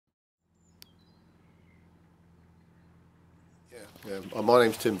My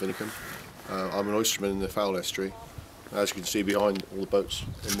name's Tim Vinnicombe. I'm an oysterman in the Fowl estuary. As you can see behind all the boats,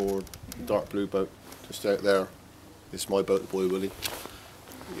 a more dark blue boat just out there. It's my boat, the Boy Willie.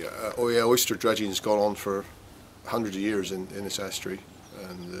 Oyster dredging has gone on for hundreds of years in this estuary,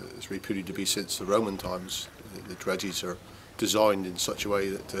 and it's reputed to be since the Roman times. The dredges are designed in such a way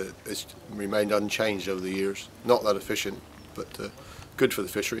that it's remained unchanged over the years. Not that efficient, but good for the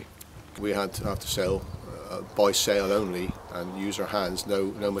fishery. We had to have to sail by sail only and use our hands.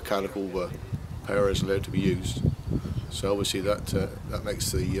 No mechanical power is allowed to be used. So obviously that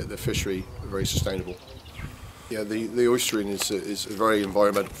makes the fishery very sustainable. Yeah, the oystering is very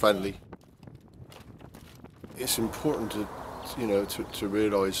environmental friendly. It's important to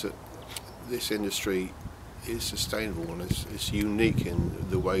realise that this industry is sustainable and it's unique in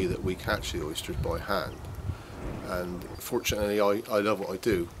the way that we catch the oysters by hand. And fortunately, I love what I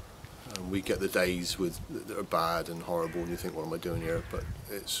do. We get the days that are bad and horrible, and you think, what am I doing here? But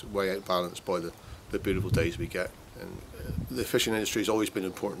it's way outbalanced by the beautiful days we get. And the fishing industry has always been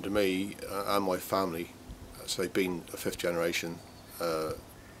important to me and my family. So I've been a fifth generation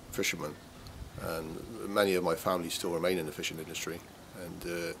fisherman, and many of my family still remain in the fishing industry.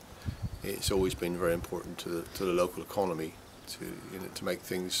 And it's always been very important to the local economy to make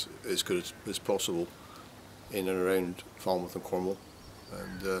things as good as possible in and around Falmouth and Cornwall.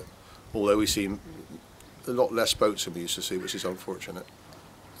 And although we see a lot less boats than we used to see, which is unfortunate,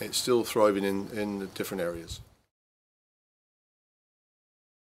 it's still thriving in different areas.